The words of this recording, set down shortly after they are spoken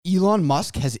Elon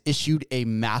Musk has issued a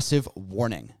massive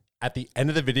warning. At the end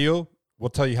of the video, we'll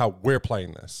tell you how we're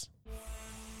playing this.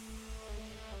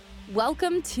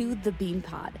 Welcome to the Bean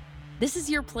Pod. This is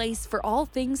your place for all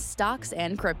things stocks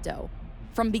and crypto.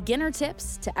 From beginner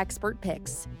tips to expert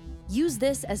picks. Use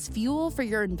this as fuel for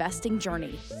your investing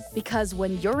journey, because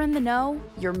when you're in the know,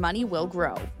 your money will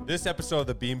grow. This episode of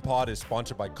the Bean Pod is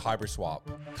sponsored by KyberSwap.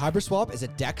 KyberSwap is a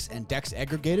DEX and DEX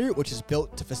aggregator, which is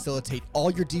built to facilitate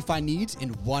all your DeFi needs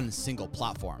in one single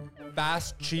platform.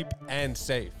 Fast, cheap, and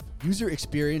safe. User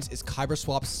experience is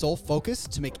KyberSwap's sole focus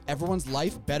to make everyone's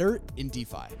life better in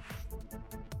DeFi.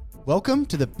 Welcome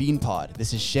to the Bean Pod.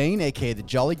 This is Shane, aka the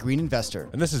Jolly Green Investor.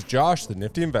 And this is Josh, the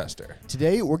Nifty Investor.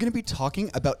 Today, we're going to be talking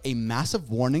about a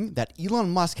massive warning that Elon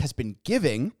Musk has been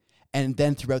giving, and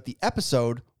then throughout the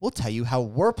episode, we'll tell you how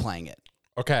we're playing it.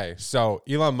 Okay, so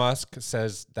Elon Musk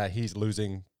says that he's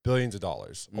losing billions of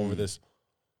dollars over this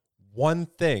one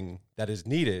thing that is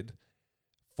needed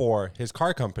for his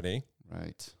car company.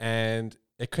 Right. And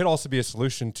it could also be a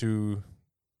solution to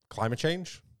climate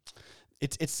change.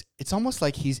 It's almost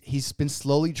like he's been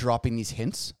slowly dropping these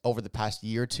hints over the past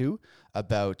year or two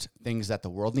about things that the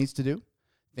world needs to do,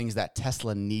 things that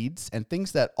Tesla needs, and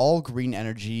things that all green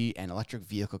energy and electric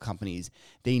vehicle companies,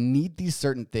 they need these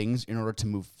certain things in order to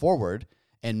move forward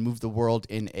and move the world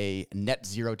in a net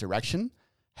zero direction.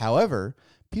 However,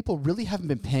 people really haven't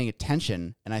been paying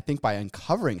attention, and I think by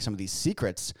uncovering some of these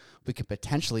secrets, we could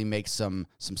potentially make some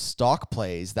stock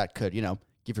plays that could,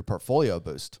 give your portfolio a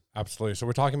boost. Absolutely. So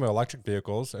we're talking about electric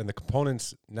vehicles and the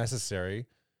components necessary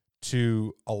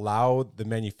to allow the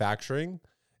manufacturing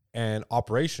and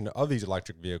operation of these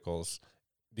electric vehicles,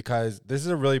 because this is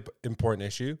a really important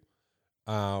issue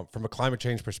from a climate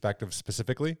change perspective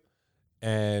specifically.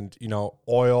 And,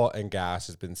 oil and gas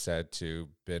has been said to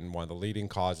been one of the leading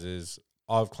causes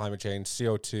of climate change,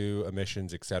 CO2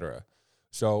 emissions, etc.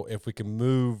 So if we can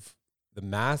move the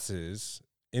masses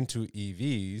into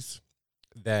EVs,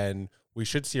 then we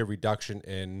should see a reduction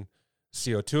in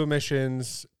CO2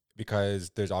 emissions, because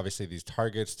there's obviously these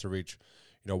targets to reach,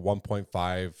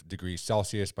 1.5 degrees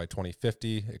Celsius by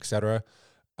 2050, et cetera.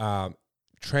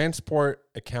 Transport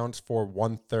accounts for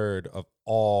 1/3 of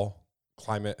all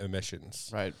climate emissions.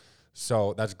 Right.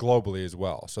 So that's globally as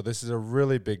well. So this is a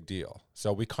really big deal.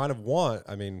 So we kind of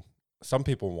some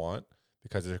people want,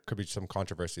 because there could be some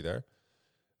controversy there,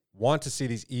 want to see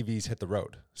these EVs hit the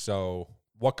road. So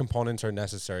what components are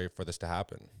necessary for this to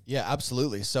happen? Yeah,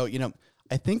 absolutely. So,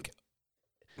 I think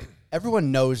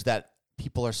everyone knows that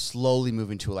people are slowly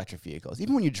moving to electric vehicles.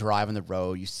 Even when you drive on the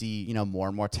road, you see, more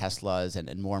and more Teslas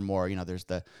and more, there's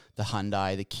the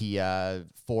Hyundai, the Kia,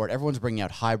 Ford. Everyone's bringing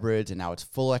out hybrids, and now it's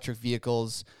full electric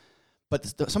vehicles. But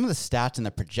some of the stats and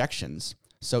the projections,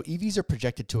 so EVs are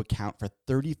projected to account for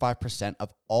 35%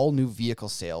 of all new vehicle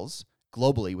sales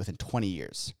globally within 20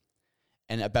 years.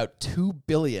 And about 2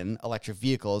 billion electric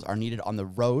vehicles are needed on the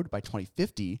road by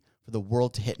 2050 for the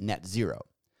world to hit net zero.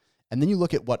 And then you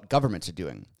look at what governments are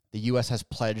doing. The US has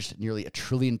pledged nearly $1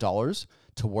 trillion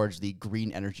towards the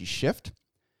green energy shift.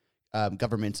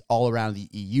 Governments all around the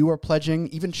EU are pledging.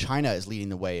 Even China is leading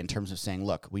the way in terms of saying,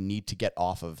 look, we need to get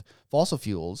off of fossil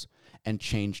fuels and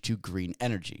change to green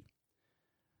energy.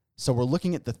 So we're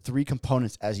looking at the three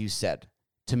components, as you said,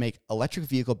 to make electric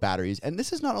vehicle batteries. And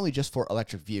this is not only just for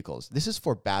electric vehicles. This is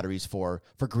for batteries for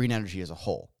green energy as a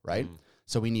whole, right?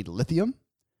 So we need lithium,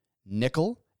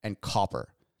 nickel, and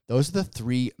copper. Those are the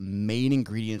three main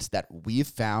ingredients that we've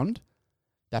found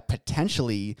that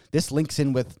potentially this links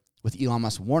in with Elon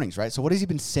Musk's warnings, right? So what has he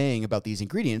been saying about these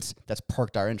ingredients that's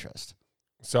perked our interest?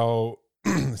 So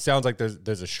sounds like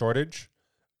there's a shortage.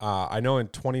 I know in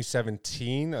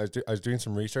 2017, I was doing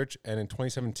some research, and in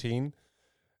 2017,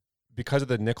 because of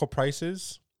the nickel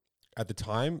prices at the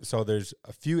time, so there's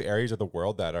a few areas of the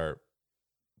world that are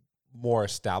more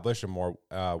established and more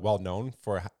well-known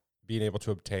for being able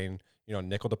to obtain,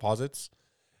 nickel deposits.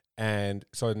 And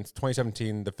so in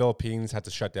 2017, the Philippines had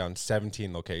to shut down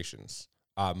 17 locations,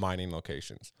 mining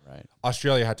locations. Right.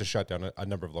 Australia had to shut down a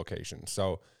number of locations.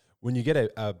 So when you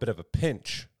get a bit of a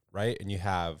pinch, right, and you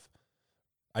have,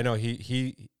 I know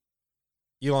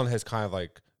Elon has kind of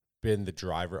like been the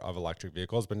driver of electric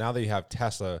vehicles, but now that you have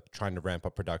Tesla trying to ramp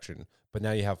up production, but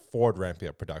now you have Ford ramping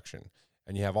up production,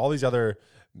 and you have all these other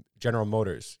General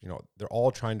Motors, they're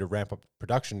all trying to ramp up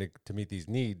production to meet these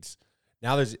needs.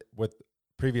 Now with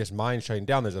previous mines shutting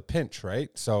down, there's a pinch, right?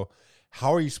 So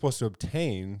how are you supposed to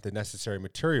obtain the necessary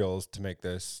materials to make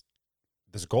this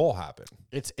goal happen?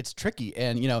 It's tricky.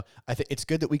 And, I think it's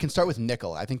good that we can start with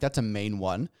nickel. I think that's a main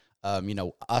one.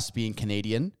 Us being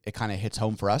Canadian, it kind of hits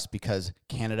home for us because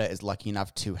Canada is lucky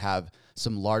enough to have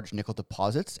some large nickel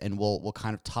deposits, and we'll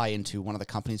kind of tie into one of the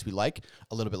companies we like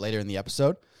a little bit later in the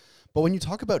episode. But when you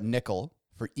talk about nickel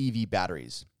for EV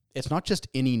batteries, it's not just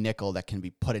any nickel that can be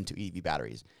put into EV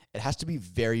batteries. It has to be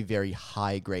very, very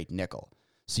high grade nickel.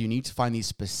 So you need to find these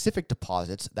specific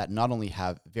deposits that not only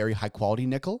have very high quality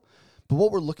nickel, but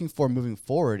what we're looking for moving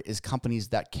forward is companies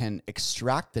that can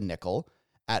extract the nickel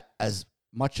at as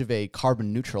much of a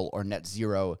carbon neutral or net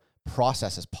zero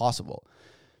process as possible.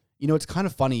 It's kind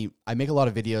of funny. I make a lot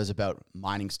of videos about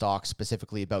mining stocks,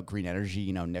 specifically about green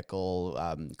energy, nickel,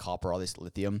 copper, all this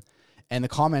lithium. And the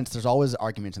comments, there's always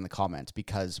arguments in the comments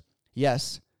because,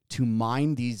 yes, to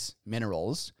mine these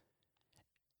minerals,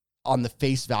 on the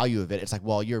face value of it, it's like,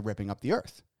 well, you're ripping up the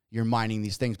earth. You're mining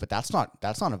these things, but that's not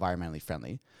environmentally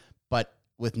friendly. But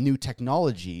with new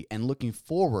technology and looking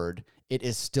forward, it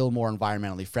is still more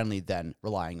environmentally friendly than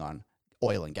relying on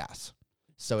oil and gas.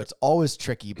 So it's always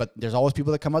tricky, but there's always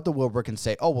people that come out the woodwork and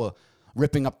say, oh, well,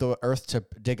 ripping up the earth to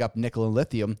dig up nickel and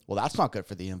lithium, well, that's not good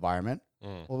for the environment.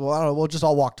 Well, we'll just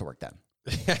all walk to work then.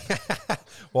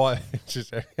 Well,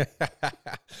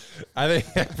 I think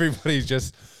everybody's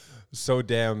just so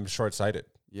damn short-sighted.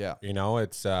 Yeah.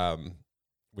 It's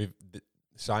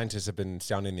scientists have been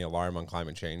sounding the alarm on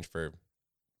climate change for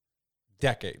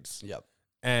decades. Yep.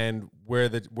 And we're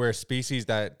a species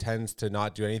that tends to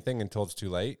not do anything until it's too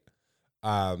late.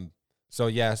 So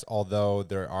yes, although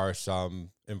there are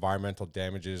some environmental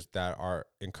damages that are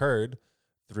incurred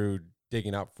through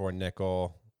digging up for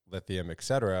nickel, lithium,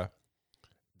 etc.,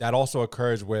 that also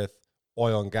occurs with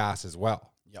oil and gas as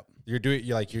well. Yep.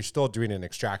 You're still doing an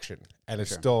extraction, and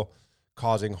it's still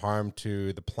causing harm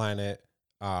to the planet,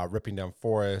 ripping down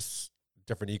forests,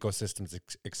 different ecosystems,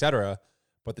 etc.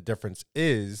 But the difference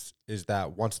is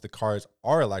that once the cars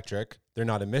are electric, they're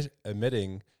not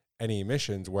emitting any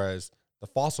emissions, whereas the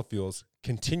fossil fuels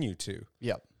continue to.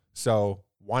 Yep. So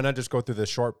why not just go through the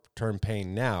short-term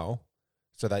pain now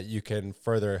so that you can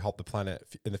further help the planet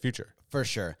in the future? For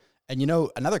sure. And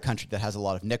another country that has a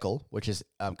lot of nickel, which is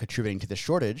contributing to the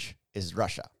shortage, is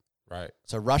Russia. Right.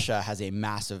 So Russia has a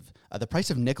massive, the price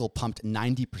of nickel pumped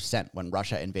 90% when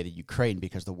Russia invaded Ukraine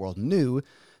because the world knew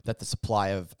that the supply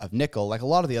of nickel, like a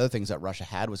lot of the other things that Russia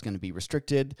had, was going to be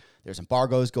restricted. There's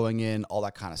embargoes going in, all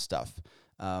that kind of stuff.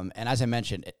 And as I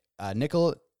mentioned,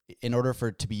 nickel, in order for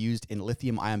it to be used in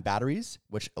lithium-ion batteries,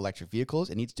 which electric vehicles,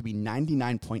 it needs to be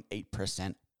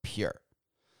 99.8% pure.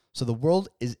 So the world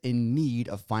is in need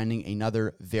of finding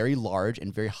another very large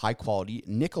and very high-quality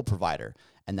nickel provider.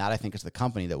 And that, I think, is the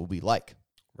company that we like.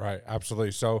 Right,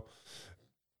 absolutely. So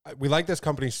we like this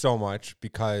company so much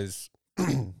because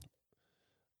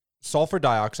sulfur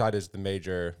dioxide is the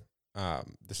major,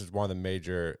 this is one of the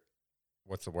major,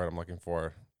 what's the word I'm looking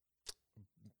for?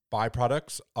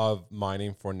 Byproducts of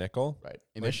mining for nickel. Right.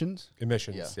 Emissions?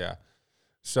 Emissions, yeah.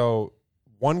 So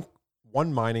one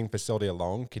mining facility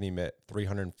alone can emit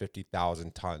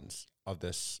 350,000 tons of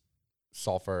this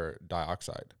sulfur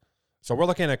dioxide. So we're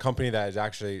looking at a company that is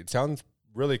actually, it sounds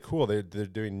really cool. They're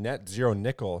doing net zero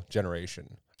nickel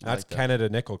generation. That's like Canada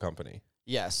Nickel Company.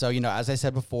 Yeah. So, as I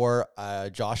said before,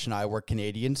 Josh and I were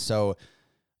Canadian. So,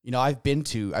 I've been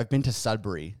to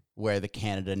Sudbury, where the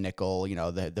Canada Nickel,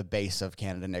 the base of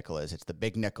Canada Nickel is. It's the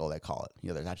big nickel, they call it.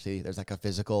 There's like a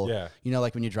physical,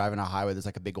 like when you drive on a highway, there's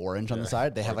like a big orange on the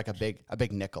side. They have like a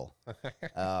big nickel.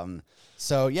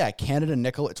 So yeah, Canada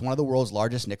Nickel, it's one of the world's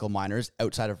largest nickel miners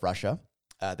outside of Russia.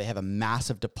 They have a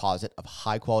massive deposit of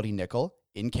high quality nickel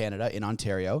in Canada, in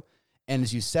Ontario. And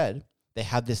as you said, they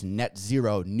have this net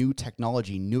zero, new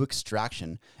technology, new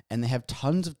extraction, and they have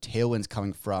tons of tailwinds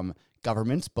coming from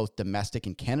governments, both domestic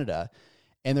and Canada.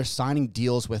 And they're signing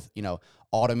deals with,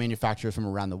 auto manufacturers from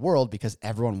around the world because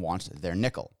everyone wants their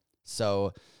nickel.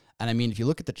 So, and I mean, if you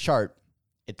look at the chart,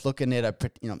 it's looking at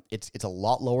it's a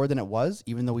lot lower than it was,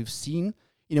 even though we've seen,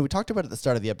 we talked about at the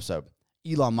start of the episode,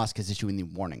 Elon Musk is issuing the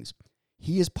warnings.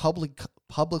 He has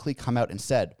publicly come out and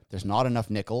said, there's not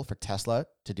enough nickel for Tesla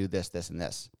to do this, this, and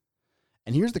this.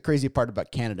 And here's the crazy part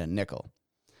about Canada and nickel.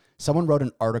 Someone wrote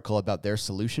an article about their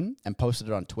solution and posted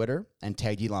it on Twitter and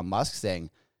tagged Elon Musk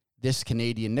saying, this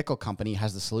Canadian nickel company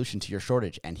has the solution to your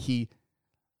shortage. And he,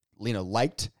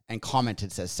 liked and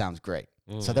commented, says, sounds great.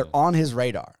 So they're on his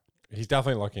radar. He's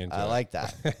definitely looking into it. I like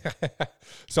that.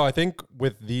 So I think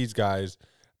with these guys,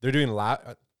 they're doing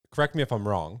correct me if I'm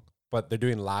wrong, but they're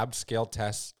doing lab scale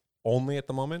tests only at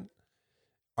the moment.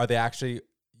 Are they actually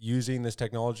using this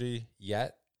technology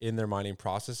yet in their mining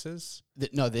processes?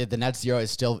 No, the net zero is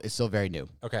still very new.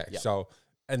 Okay. Yep. So,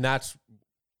 and that's,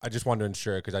 I just wanted to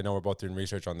ensure, because I know we're both doing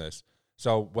research on this.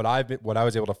 So what I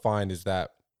was able to find is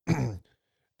that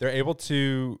they're able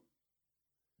to,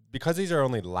 because these are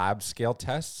only lab scale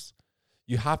tests,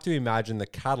 you have to imagine the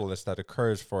catalyst that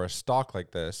occurs for a stock like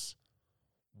this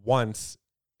once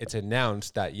it's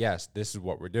announced that, yes, this is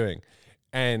what we're doing.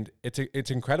 And it's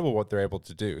incredible what they're able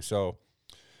to do. So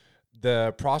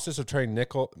the process of turning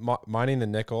nickel, mining the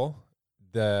nickel,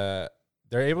 they're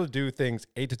able to do things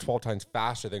 8 to 12 times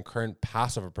faster than current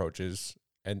passive approaches.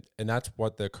 And that's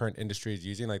what the current industry is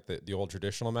using, like the old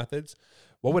traditional methods.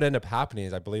 What would end up happening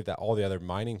is I believe that all the other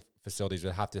mining facilities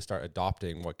would have to start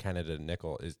adopting what Canada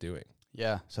Nickel is doing.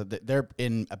 Yeah. So they're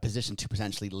in a position to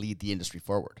potentially lead the industry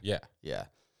forward. Yeah. Yeah.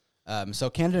 So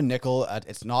Canada Nickel,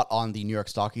 it's not on the New York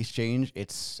Stock Exchange.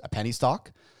 It's a penny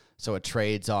stock. So it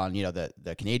trades on,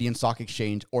 the Canadian Stock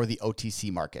Exchange or the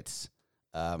OTC markets.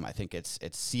 I think it's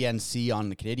CNC on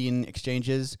the Canadian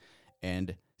exchanges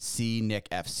and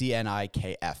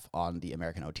CNIKF on the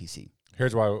American OTC.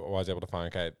 Here's what I was able to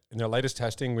find. Okay. In their latest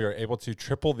testing, we were able to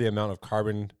triple the amount of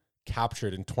carbon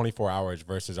captured in 24 hours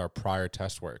versus our prior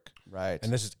test work. Right.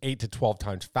 And this is 8 to 12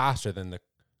 times faster than the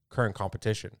current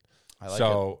competition. I like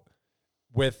it.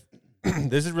 With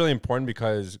this is really important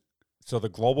because the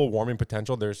global warming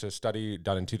potential, there's a study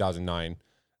done in 2009,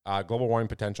 global warming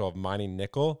potential of mining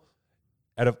nickel.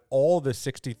 Out of all the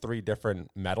 63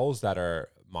 different metals that are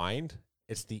mined,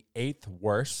 it's the 8th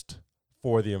worst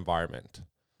for the environment.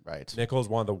 Right. Nickel is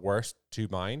one of the worst to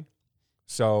mine.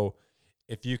 So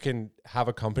if you can have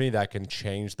a company that can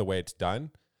change the way it's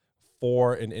done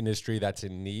for an industry that's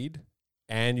in need,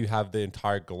 and you have the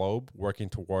entire globe working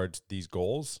towards these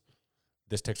goals,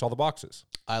 this ticks all the boxes.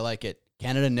 I like it.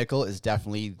 Canada Nickel is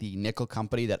definitely the nickel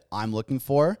company that I'm looking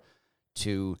for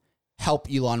to help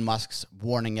Elon Musk's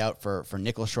warning out for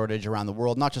nickel shortage around the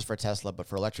world, not just for Tesla, but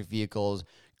for electric vehicles,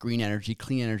 green energy,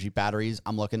 clean energy batteries.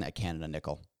 I'm looking at Canada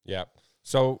Nickel. Yeah.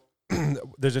 So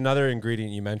there's another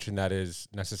ingredient you mentioned that is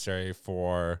necessary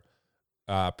for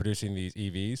producing these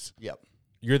EVs. Yep.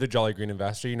 You're the Jolly Green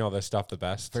investor. You know this stuff the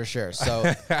best. For sure.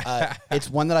 So it's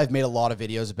one that I've made a lot of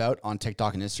videos about on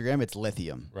TikTok and Instagram. It's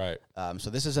lithium. Right.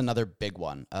 So this is another big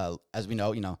one. As we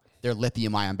know, they're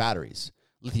lithium-ion batteries.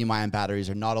 Lithium-ion batteries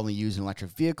are not only used in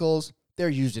electric vehicles, they're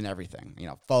used in everything.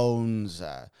 Phones,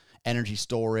 energy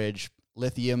storage.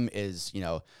 Lithium is,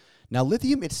 now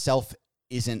lithium itself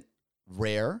isn't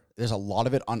rare. There's a lot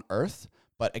of it on Earth.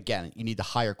 But again, you need the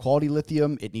higher quality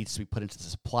lithium. It needs to be put into the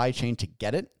supply chain to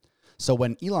get it. So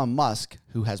when Elon Musk,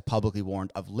 who has publicly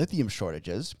warned of lithium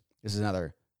shortages, this is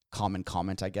another common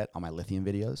comment I get on my lithium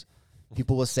videos,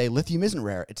 people will say lithium isn't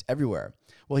rare, it's everywhere.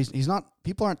 Well, he's not.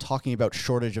 People aren't talking about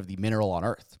shortage of the mineral on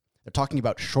Earth. They're talking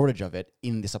about shortage of it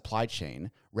in the supply chain,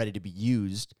 ready to be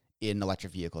used in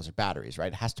electric vehicles or batteries,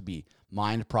 right? It has to be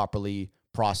mined properly,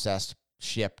 processed,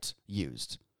 shipped,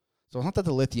 used. So it's not that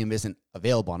the lithium isn't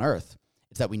available on Earth.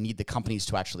 It's that we need the companies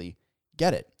to actually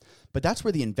get it. But that's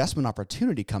where the investment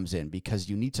opportunity comes in, because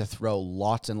you need to throw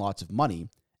lots and lots of money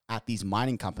at these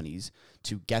mining companies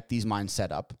to get these mines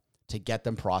set up, to get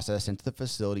them processed into the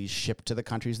facilities, shipped to the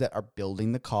countries that are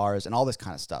building the cars and all this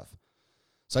kind of stuff.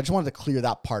 So I just wanted to clear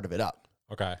that part of it up.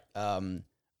 Okay.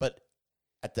 But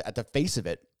at the face of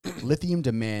it, lithium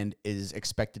demand is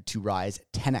expected to rise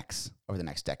 10x over the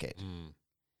next decade.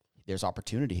 There's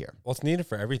opportunity here. Well, it's needed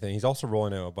for everything. He's also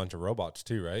rolling out a bunch of robots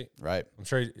too, right? Right. I'm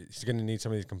sure he's going to need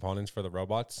some of these components for the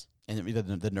robots. And the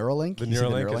Neuralink? The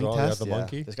Neuralink as well. Test? Yeah, the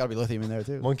monkey. There's got to be lithium in there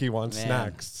too. Monkey wants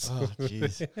snacks. Oh,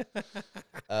 jeez.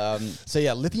 So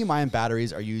yeah, lithium-ion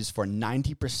batteries are used for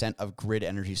 90% of grid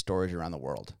energy storage around the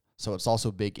world. So it's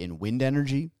also big in wind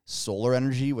energy, solar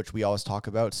energy, which we always talk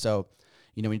about. So,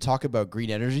 when you talk about green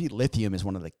energy, lithium is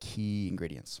one of the key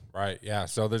ingredients. Right. Yeah.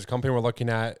 So there's a company we're looking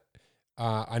at.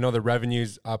 I know the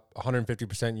revenue's up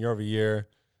 150% year over year.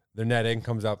 Their net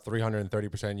income's up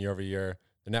 330% year over year.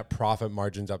 The net profit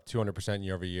margin's up 200%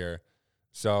 year over year.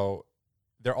 So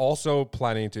they're also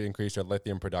planning to increase their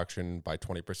lithium production by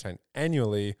 20%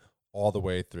 annually all the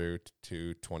way through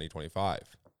to 2025.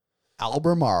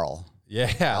 Albemarle.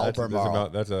 Yeah,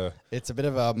 Albemarle. It's a bit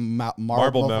of a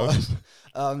marble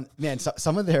mouth. Man,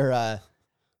 some of their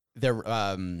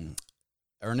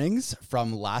earnings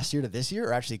from last year to this year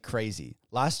are actually crazy.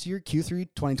 Last year, Q3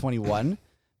 2021,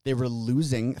 they were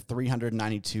losing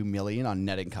 $392 million on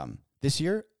net income. This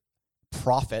year,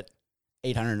 profit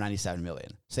 $897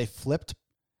 million. So they flipped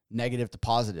negative to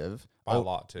positive by a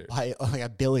lot too. By like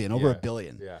 $1 billion, over $1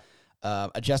 billion. Yeah.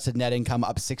 Adjusted net income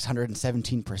up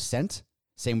 617%.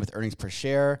 Same with earnings per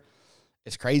share.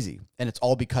 It's crazy, and it's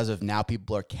all because of now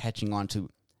people are catching on to.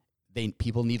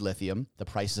 People need lithium. The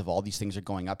prices of all these things are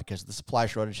going up because of the supply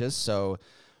shortages. So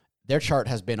their chart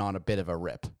has been on a bit of a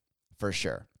rip, for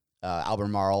sure.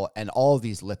 Albemarle and all of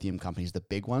these lithium companies, the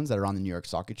big ones that are on the New York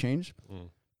Stock Exchange,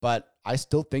 But I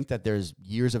still think that there's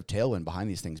years of tailwind behind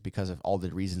these things because of all the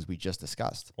reasons we just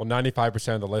discussed. Well,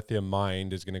 95% of the lithium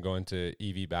mined is going to go into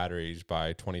EV batteries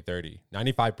by 2030.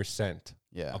 95%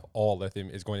 of all lithium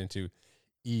is going into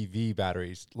EV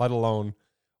batteries, let alone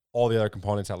all the other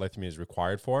components that lithium is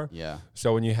required for. Yeah.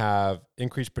 So when you have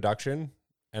increased production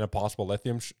and a possible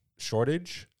lithium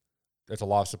shortage, there's a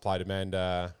lot of supply demand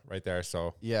right there.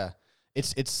 So yeah,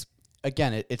 it's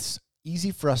again, it's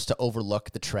easy for us to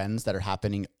overlook the trends that are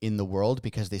happening in the world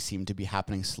because they seem to be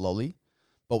happening slowly.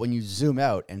 But when you zoom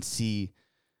out and see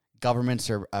governments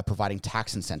are providing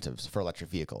tax incentives for electric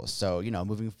vehicles. So,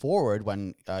 moving forward,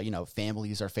 when,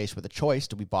 families are faced with a choice,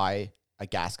 do we buy a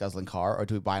gas guzzling car or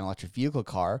do we buy an electric vehicle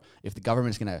car? If the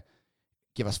government is going to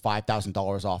give us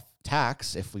 $5,000 off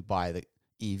tax if we buy the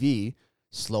EV,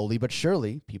 slowly but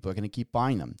surely, people are going to keep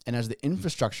buying them. And as the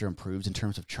infrastructure improves in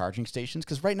terms of charging stations,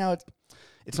 because right now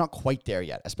it's not quite there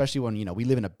yet, especially when, we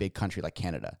live in a big country like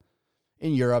Canada.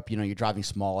 In Europe, you're driving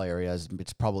small areas,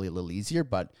 it's probably a little easier,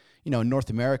 but, in North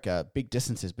America, big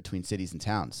distances between cities and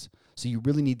towns. So you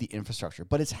really need the infrastructure,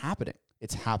 but it's happening.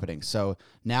 It's happening. So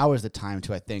now is the time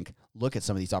to, I think, look at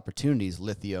some of these opportunities,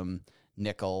 lithium,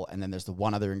 nickel, and then there's the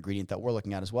one other ingredient that we're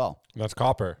looking at as well. And that's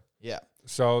copper. Yeah.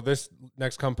 So this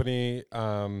next company,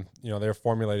 they're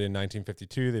formulated in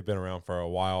 1952. They've been around for a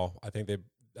while. I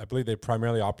believe they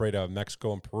primarily operate out of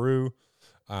Mexico and Peru.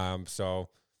 So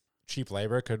cheap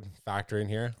labor could factor in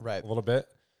here a little bit.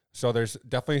 So there's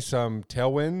definitely some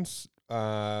tailwinds.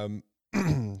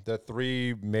 The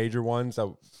three major ones.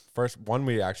 First one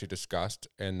we actually discussed,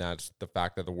 and that's the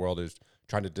fact that the world is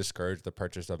trying to discourage the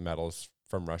purchase of metals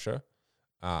from Russia.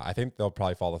 I think they'll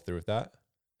probably follow through with that.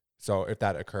 So if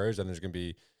that occurs, then there's going to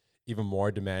be even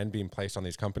more demand being placed on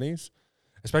these companies,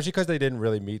 especially because they didn't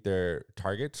really meet their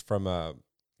targets from,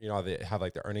 they have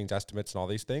like the earnings estimates and all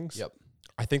these things. Yep.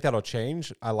 I think that'll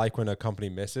change. I like when a company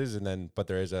misses but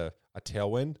there is a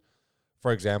tailwind.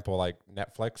 For example, like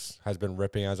Netflix has been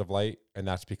ripping as of late, and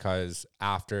that's because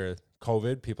after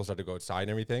COVID, people started to go outside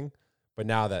and everything. But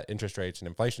now that interest rates and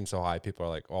inflation so high, people are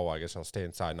like, oh, I guess I'll stay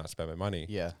inside and not spend my money.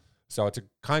 Yeah. So it's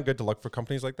kind of good to look for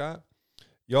companies like that.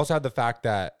 You also have the fact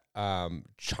that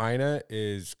China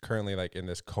is currently like in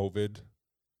this COVID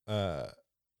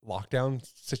lockdown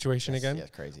situation again,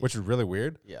 crazy. Which is really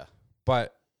weird. Yeah.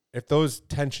 But if those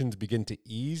tensions begin to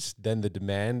ease, then the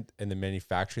demand and the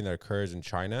manufacturing that occurs in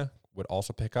China would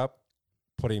also pick up,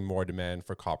 putting more demand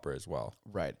for copper as well.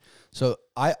 Right. So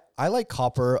I like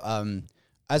copper.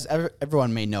 As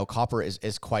everyone may know, copper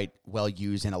is quite well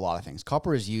used in a lot of things.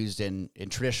 Copper is used in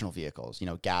traditional vehicles,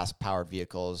 gas-powered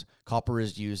vehicles. Copper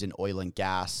is used in oil and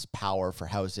gas power for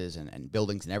houses and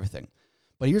buildings and everything.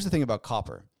 But here's the thing about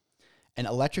copper. An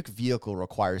electric vehicle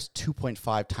requires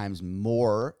 2.5 times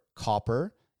more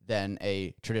copper than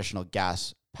a traditional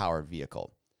gas-powered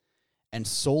vehicle. And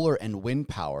solar and wind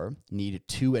power need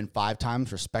 2 and 5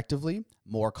 times, respectively,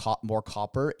 more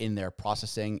copper in their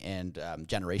processing and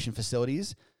generation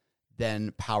facilities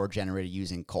than power generated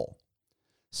using coal.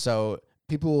 So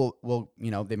people will,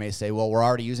 they may say, well, we're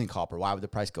already using copper. Why would the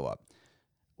price go up?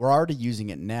 We're already using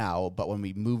it now, but when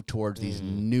we move towards these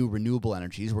new renewable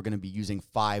energies, we're going to be using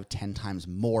 5-10 times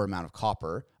more amount of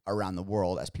copper around the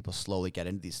world as people slowly get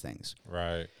into these things.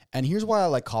 Right. And here's why I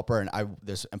like copper, and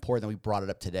it's important that we brought it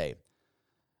up today.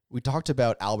 We talked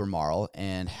about Albemarle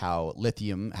and how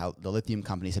the lithium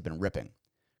companies have been ripping.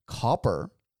 Copper,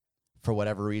 for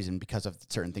whatever reason, because of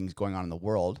certain things going on in the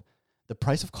world, the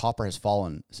price of copper has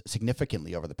fallen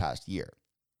significantly over the past year.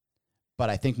 But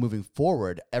I think moving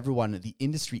forward, the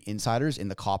industry insiders in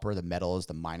the copper, the metals,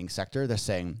 the mining sector, they're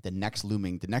saying the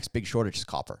next big shortage is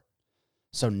copper.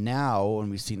 So now when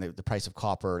we've seen the price of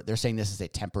copper, they're saying this is a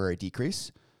temporary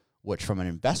decrease, which from an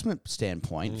investment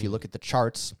standpoint, if you look at the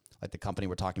charts, like the company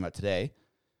we're talking about today,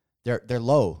 they're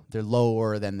low. They're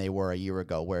lower than they were a year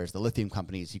ago, whereas the lithium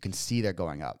companies, you can see they're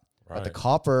going up. Right. But the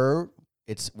copper,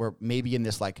 we're maybe in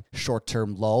this like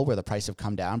short-term lull where the price have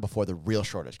come down before the real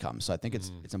shortage comes. So I think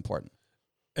it's important.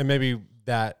 And maybe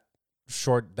that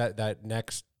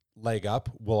next leg up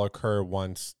will occur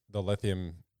once the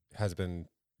lithium has been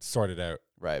sorted out.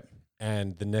 Right.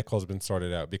 And the nickel has been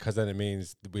sorted out, because then it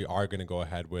means we are going to go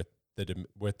ahead with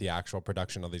the actual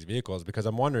production of these vehicles. Because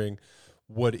I'm wondering,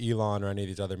 would Elon or any of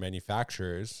these other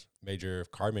manufacturers, major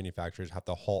car manufacturers, have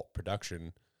to halt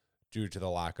production due to the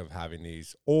lack of having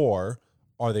these, or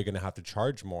are they going to have to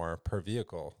charge more per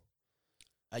vehicle?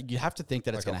 You have to think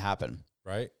that it's going to happen.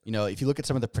 Right. If you look at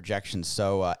some of the projections,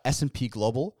 so S&P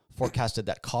Global forecasted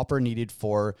that copper needed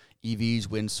for EVs,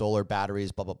 wind, solar,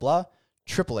 batteries, blah, blah, blah,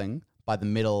 tripling by the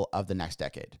middle of the next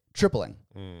decade. Tripling.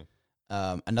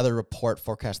 Another report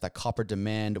forecasts that copper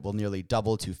demand will nearly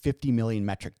double to 50 million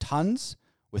metric tons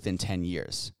within 10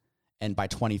 years. And by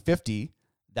 2050,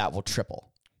 that will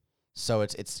triple. So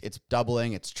it's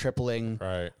doubling, it's tripling,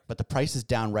 Right. but the price is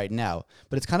down right now.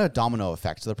 But it's kind of a domino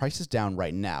effect. So the price is down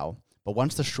right now, but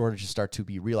once the shortages start to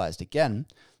be realized again,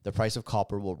 the price of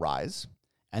copper will rise.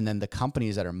 And then the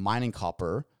companies that are mining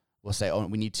copper will say, oh,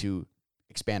 we need to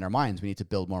expand our mines. We need to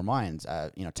build more mines,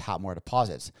 tap more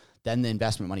deposits. Then the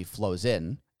investment money flows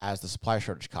in as the supply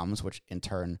shortage comes, which in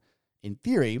turn, in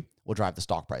theory, will drive the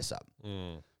stock price up.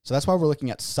 So that's why we're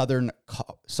looking at Southern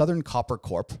Copper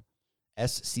Corp.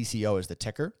 SCCO is the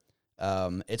ticker.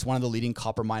 It's one of the leading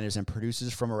copper miners and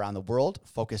producers from around the world,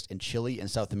 focused in Chile and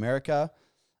South America.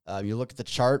 You look at the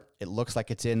chart, it looks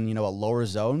like it's in a lower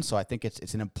zone. So I think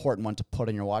it's an important one to put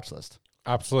on your watch list.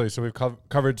 Absolutely. So we've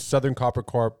covered Southern Copper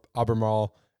Corp,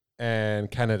 Albemarle, and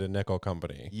Canada Nickel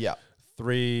Company. Yeah.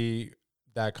 3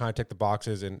 that kind of tick the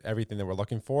boxes in everything that we're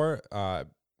looking for.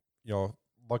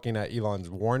 Looking at Elon's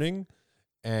warning,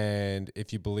 and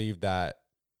if you believe that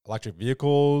electric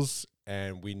vehicles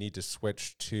and we need to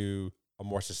switch to a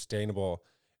more sustainable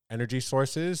energy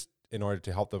sources in order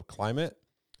to help the climate,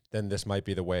 then this might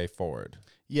be the way forward.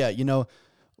 Yeah,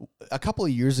 a couple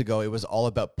of years ago, it was all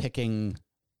about picking,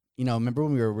 remember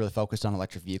when we were really focused on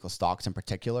electric vehicle stocks in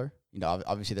particular?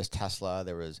 Obviously there's Tesla,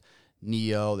 there was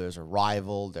NIO, there's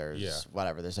Arrival, there's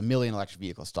whatever. There's a million electric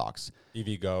vehicle stocks.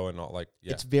 EVgo and all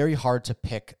It's very hard to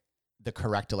pick the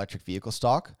correct electric vehicle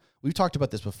stock. We've talked about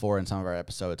this before in some of our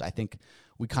episodes. I think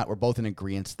we're both in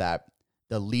agreement that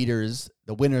the winners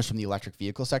from the electric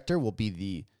vehicle sector will be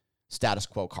the status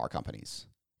quo car companies.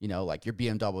 Like your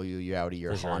BMW, your Audi,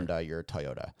 your Honda, your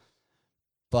Toyota.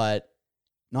 But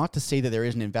not to say that there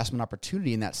is an investment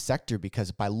opportunity in that sector,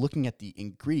 because by looking at the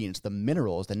ingredients, the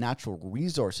minerals, the natural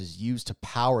resources used to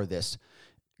power this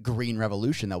green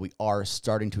revolution that we are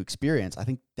starting to experience, I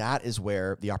think that is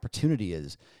where the opportunity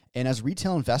is. And as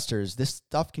retail investors, this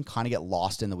stuff can kind of get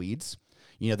lost in the weeds.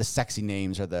 The sexy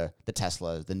names are the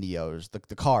Teslas, the NIOs,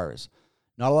 the cars.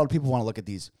 Not a lot of people want to look at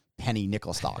these penny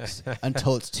nickel stocks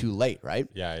until it's too late, right?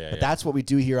 Yeah. That's what we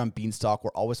do here on Beanstalk.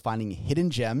 We're always finding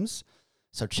hidden gems.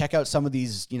 So check out some of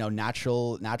these,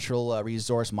 natural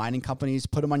resource mining companies.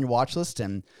 Put them on your watch list,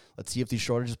 and let's see if these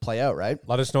shortages play out, right?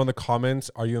 Let us know in the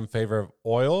comments. Are you in favor of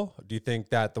oil? Do you think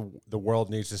that the world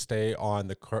needs to stay on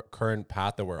the current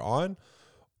path that we're on?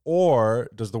 Or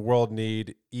does the world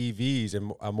need EVs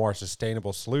and a more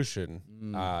sustainable solution,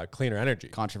 cleaner energy?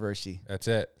 Controversy. That's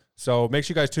it. So make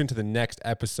sure you guys tune to the next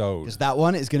episode, because that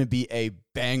one is going to be a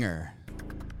banger.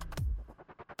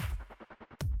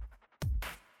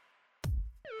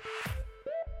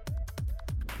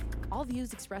 All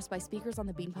views expressed by speakers on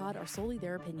the BeanPod are solely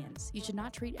their opinions. You should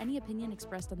not treat any opinion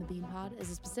expressed on the BeanPod as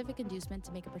a specific inducement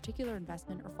to make a particular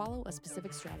investment or follow a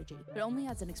specific strategy, but only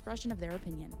as an expression of their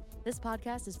opinion. This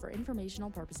podcast is for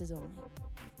informational purposes only.